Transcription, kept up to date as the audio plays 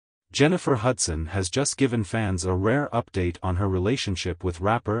Jennifer Hudson has just given fans a rare update on her relationship with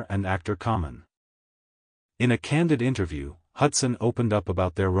rapper and actor Common. In a candid interview, Hudson opened up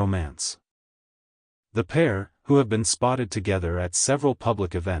about their romance. The pair, who have been spotted together at several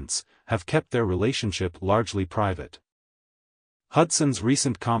public events, have kept their relationship largely private. Hudson's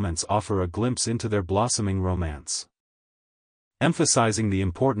recent comments offer a glimpse into their blossoming romance, emphasizing the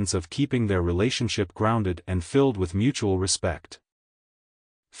importance of keeping their relationship grounded and filled with mutual respect.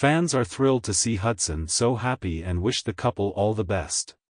 Fans are thrilled to see Hudson so happy and wish the couple all the best.